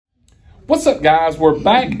What's up, guys? We're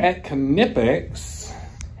back at Knipex.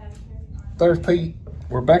 There's Pete.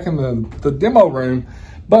 We're back in the demo room,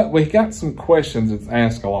 but we got some questions that's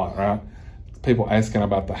asked a lot, right? People asking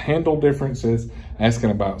about the handle differences,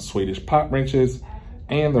 asking about Swedish pipe wrenches,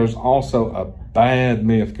 and there's also a bad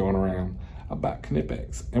myth going around about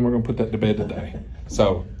Knipex, and we're gonna put that to bed today.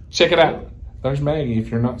 So check it out. There's Maggie.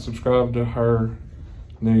 If you're not subscribed to her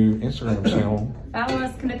new Instagram channel, follow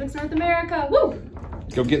us, Knipex North America. Woo!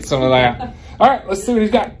 Go get some of that. All right, let's see what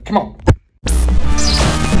he's got. Come on.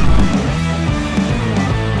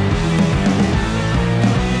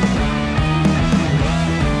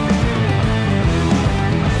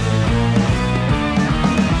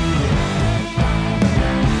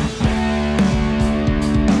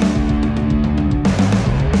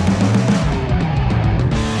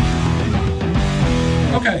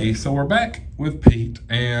 Okay, so we're back with Pete,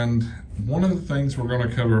 and one of the things we're going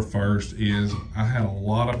to cover first is I had a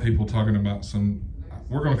lot of people talking about some,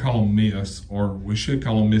 we're going to call them myths, or we should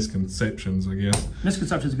call them misconceptions, I guess.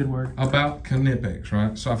 Misconception is a good word. About Knipex,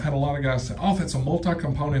 right? So I've had a lot of guys say, oh, if it's a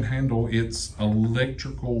multi-component handle, it's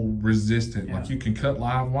electrical resistant. Yeah. Like you can cut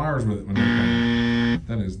live wires with it when they're coming.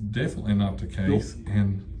 That is definitely not the case,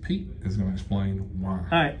 and Pete is going to explain why. All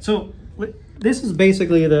right, so this is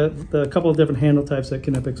basically the couple of different handle types that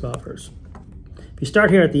Knipex offers. If you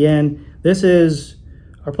start here at the end, this is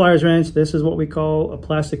our pliers wrench. This is what we call a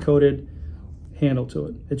plastic coated handle to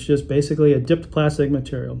it. It's just basically a dipped plastic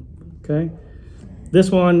material, okay?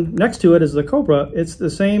 This one next to it is the Cobra. It's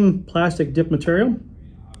the same plastic dip material,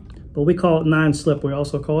 but we call it non-slip. We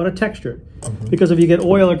also call it a textured, because if you get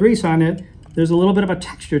oil or grease on it, there's a little bit of a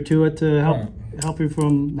texture to it to help you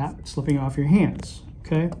from not slipping off your hands,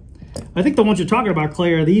 okay? I think the ones you're talking about,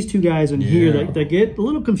 Clay, are these two guys in here that get a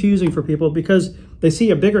little confusing for people because they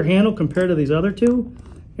see a bigger handle compared to these other two,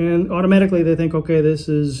 and automatically they think, okay, this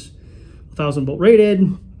is 1,000 volt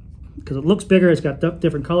rated because it looks bigger, it's got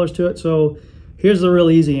different colors to it. So here's the real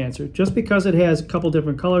easy answer. Just because it has a couple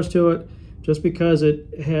different colors to it, just because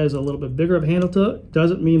it has a little bit bigger of a handle to it,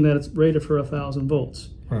 doesn't mean that it's rated for 1,000 volts.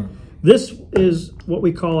 This is what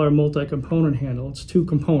we call our multi-component handle. It's two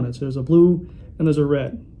components. There's a blue and there's a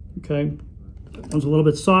red. Okay, one's a little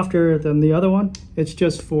bit softer than the other one. It's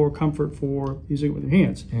just for comfort for using it with your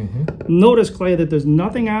hands. Notice, Clay, that there's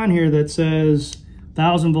nothing on here that says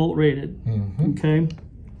 1,000 volt rated. Okay,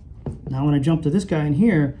 now when I jump to this guy in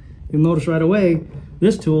here, you'll notice right away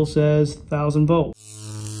this tool says 1,000 volt.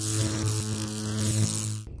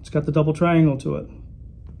 It's got the double triangle to it.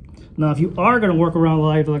 Now if you are going to work around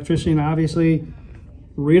live electricity, and obviously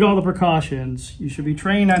read all the precautions. You should be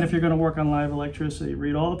trained on if you're going to work on live electricity.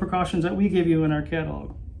 Read all the precautions that we give you in our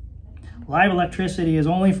catalog. Live electricity is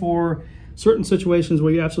only for certain situations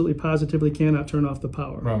where you absolutely positively cannot turn off the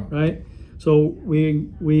power, right? So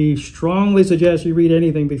we strongly suggest you read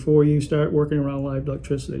anything before you start working around live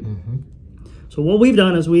electricity. So what we've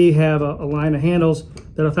done is we have a line of handles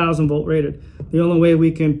that are 1,000 volt rated. The only way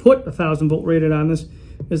we can put 1,000 volt rated on this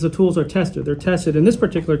is the tools are tested. They're tested in this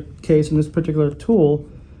particular case, in this particular tool,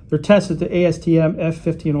 they're tested to ASTM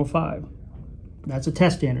F1505. That's a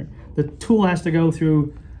test standard. The tool has to go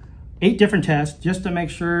through 8 different tests just to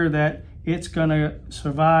make sure that it's going to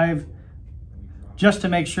survive, just to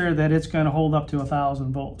make sure that it's going to hold up to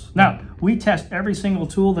 1,000 volts. Now, we test every single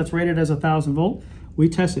tool that's rated as 1,000 volt. We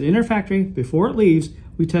test it in our factory. Before it leaves,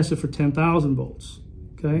 we test it for 10,000 volts,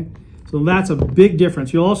 okay? So that's a big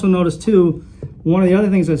difference. You'll also notice too, one of the other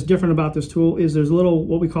things that's different about this tool is there's little,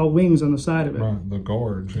 what we call wings on the side of it. Right, the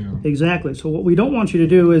guards, yeah. Exactly. So what we don't want you to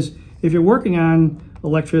do is, if you're working on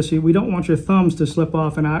electricity, we don't want your thumbs to slip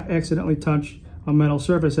off and accidentally touch a metal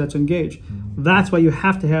surface that's engaged. That's why you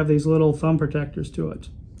have to have these little thumb protectors to it.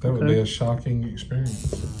 That would be a shocking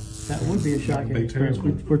experience. That would be a shocking experience.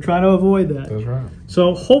 We're trying to avoid that. That's right.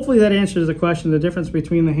 So hopefully that answers the question, the difference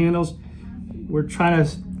between the handles. We're trying to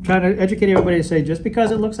educate everybody to say just because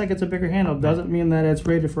it looks like it's a bigger handle doesn't mean that it's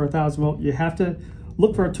rated for 1,000 volt. You have to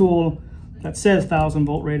look for a tool that says 1,000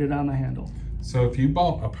 volt rated on the handle. So if you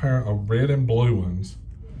bought a pair of red and blue ones,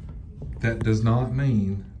 that does not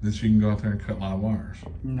mean that you can go out there and cut live wires.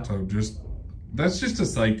 No. So that's just a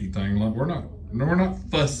safety thing. Like we're not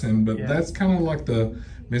fussing, but that's kind of like the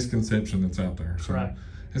misconception that's out there. So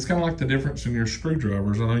it's kind of like the difference in your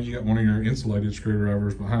screwdrivers. I know you got one of your insulated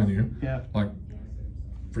screwdrivers behind you. Yeah. Like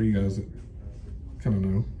for you guys that kind of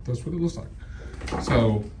know, that's what it looks like.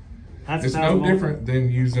 So it's no different than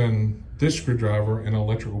using this screwdriver in an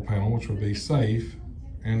electrical panel, which would be safe,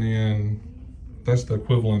 and then that's the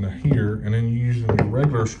equivalent of here, and then you're using your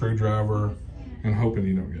regular screwdriver and hoping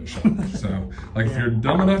you don't get shot. So, like, if you're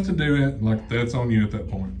dumb enough to do it, like, that's on you at that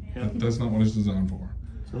point. That's not what it's designed for.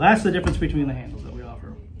 So that's the difference between the handles that we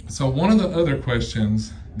offer. So one of the other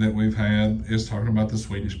questions that we've had is talking about the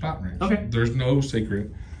Swedish pipe wrench. Okay. There's no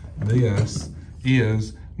secret. This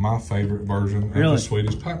is my favorite version of the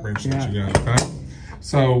Swedish pipe wrench that you got, okay?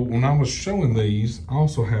 So when I was showing these, I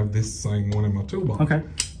also have this same one in my toolbox. Okay.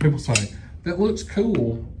 People say, that looks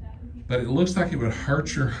cool, but it looks like it would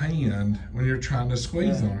hurt your hand when you're trying to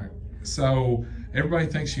squeeze on it. So everybody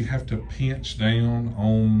thinks you have to pinch down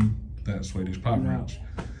on that Swedish pipe wrench.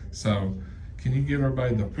 So can you give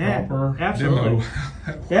everybody the proper demo?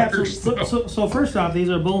 So first off, these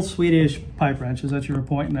are both Swedish pipe wrenches that you were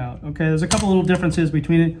pointing out. Okay, there's a couple little differences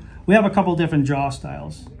between it. We have a couple different jaw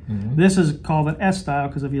styles. This is called an S style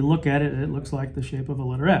because if you look at it, it looks like the shape of a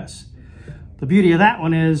letter S. The beauty of that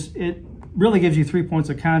one is it really gives you 3 points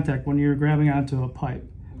of contact when you're grabbing onto a pipe,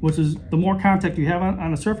 which is the more contact you have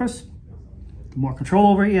on a surface, the more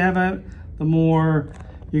control over it you have it, the more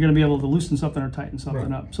you're going to be able to loosen something or tighten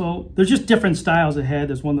something up. So there's just different styles ahead.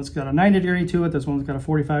 There's one that's got a 90 degree to it. There's one that's got a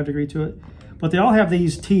 45 degree to it. But they all have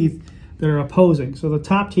these teeth that are opposing. So the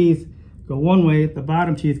top teeth go one way, the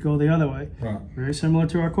bottom teeth go the other way. Very similar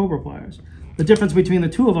to our Cobra pliers. The difference between the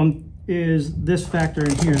two of them is this factor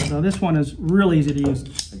in here. So this one is real easy to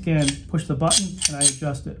use. Again, push the button and I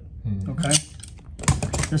adjust it, okay?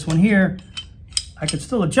 This one here, I could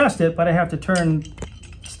still adjust it, but I have to turn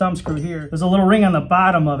thumb screw here. There's a little ring on the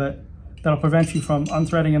bottom of it that'll prevent you from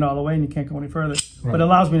unthreading it all the way and you can't go any further. But it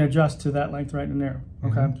allows me to adjust to that length right in there,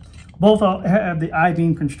 okay? Both have the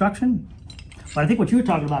I-beam construction. But I think what you were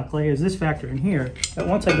talking about, Clay, is this factor in here, that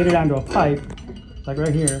once I get it onto a pipe, like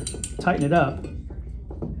right here, tighten it up,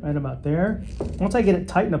 right about there. Once I get it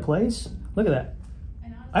tight into place, look at that.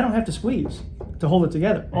 I don't have to squeeze to hold it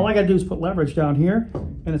together. All I gotta do is put leverage down here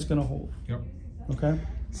and it's gonna hold. Okay?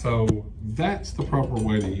 So that's the proper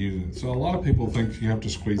way to use it. So a lot of people think you have to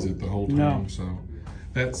squeeze it the whole time. So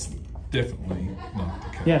that's definitely not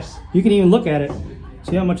the case. Yes, you can even look at it.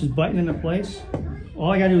 See how much is biting into place?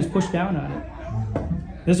 All I gotta do is push down on it.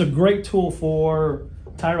 This is a great tool for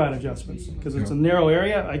tie rod adjustments because it's a narrow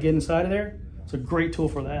area. I get inside of there. It's a great tool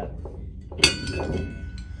for that.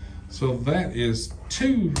 So that is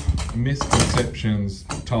 2 misconceptions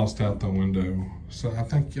tossed out the window. So I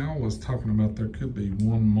think y'all was talking about there could be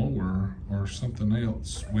one more or something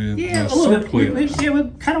else with circlips.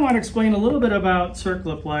 We kind of want to explain a little bit about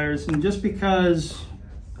circlip pliers, and just because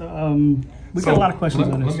we got a lot of questions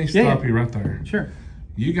on this. Let me stop you right there. Sure.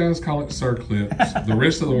 You guys call it circlips. The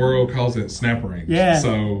rest of the world calls it snap rings. Yeah.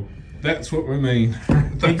 So that's what we mean.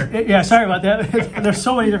 Yeah, sorry about that. There's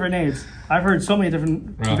so many different names. I've heard so many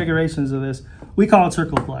different configurations of this. We call it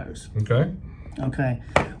circle pliers. Okay. Okay.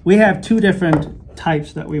 We have 2 different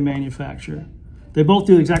types that we manufacture. They both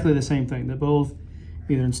do exactly the same thing. They both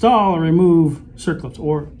either install or remove circlips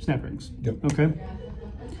or snap rings. Okay.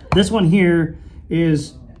 This one here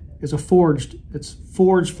is a forged. It's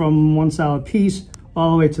forged from one solid piece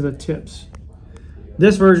all the way to the tips.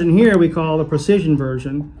 This version here we call the precision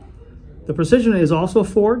version. The precision is also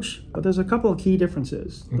forged, but there's a couple of key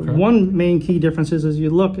differences. The one main key difference is, as you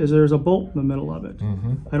look, is there's a bolt in the middle of it.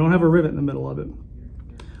 I don't have a rivet in the middle of it.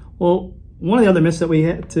 Well, one of the other myths that we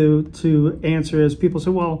had to answer is people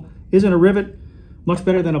say, well, isn't a rivet much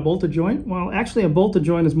better than a bolted joint? Well, actually a bolted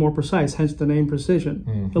joint is more precise, hence the name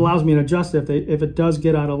precision. It allows me to adjust it. If it does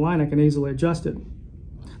get out of line, I can easily adjust it.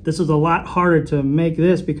 This is a lot harder to make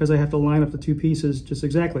this because I have to line up the 2 pieces just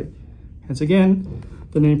exactly. Hence again,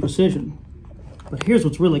 the name precision. But here's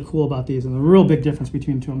what's really cool about these and the real big difference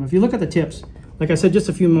between the 2 of them. If you look at the tips, like I said just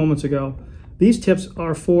a few moments ago, these tips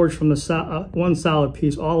are forged from the one solid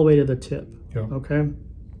piece all the way to the tip. Okay?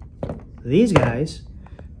 These guys,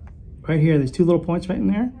 right here, these 2 little points right in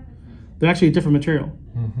there, they're actually a different material.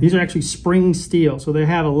 These are actually spring steel, so they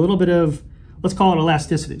have a little bit of, let's call it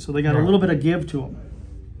elasticity. So they got a little bit of give to them.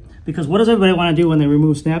 Because what does everybody want to do when they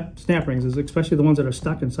remove snap rings, is especially the ones that are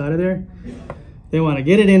stuck inside of there? They want to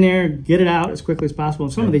get it in there, get it out as quickly as possible.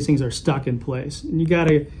 And some of these things are stuck in place, and you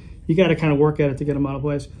gotta kind of work at it to get them out of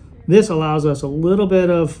place. This allows us a little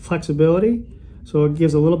bit of flexibility, so it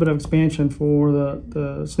gives a little bit of expansion for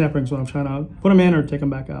the snap rings when I'm trying to put them in or take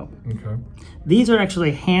them back out. Okay. These are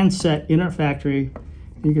actually hand set inner factory.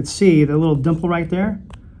 You can see the little dimple right there.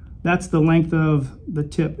 That's the length of the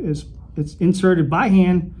tip. It's inserted by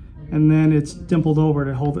hand, and then it's dimpled over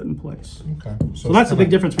to hold it in place. Okay. So that's the big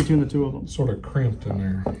difference between the 2 of them. Sort of crimped in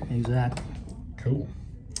there. Exactly. Cool.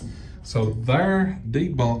 So there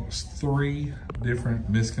debunks 3 different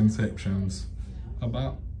misconceptions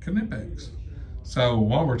about Knipex. So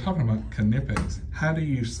while we're talking about Knipex, how do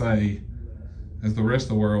you say, as the rest of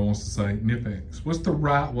the world wants to say, Knipex? What's the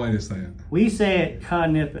right way to say it? We say it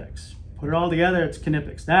Knipex. Put it all together, it's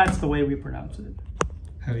Knipex. That's the way we pronounce it.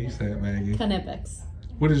 How do you say it, Maggie? Knipex.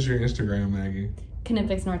 What is your Instagram, Maggie?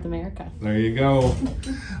 Knipex North America. There you go.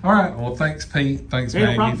 All right. Well, thanks, Pete. Thanks, Hey, no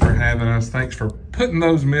Maggie, problem. for having us. Thanks for putting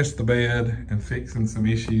those myths to bed and fixing some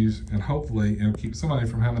issues. And hopefully it'll keep somebody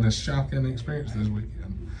from having a shocking experience this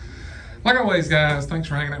weekend. Like always, guys, thanks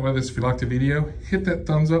for hanging out with us. If you liked the video, hit that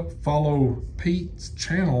thumbs up. Follow Pete's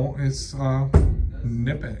channel. It's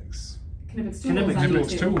Knipex. Knipex Tools.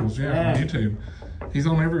 Knipex Tools, yeah, on YouTube. He's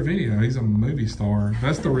on every video. He's a movie star.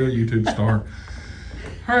 That's the real YouTube star.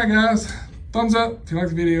 All right, guys. Thumbs up if you like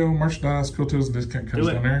the video. Merchandise, cool tools, and discount codes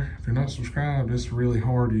down there. If you're not subscribed, it's really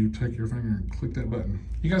hard. You take your finger and click that button.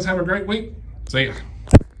 You guys have a great week. See ya.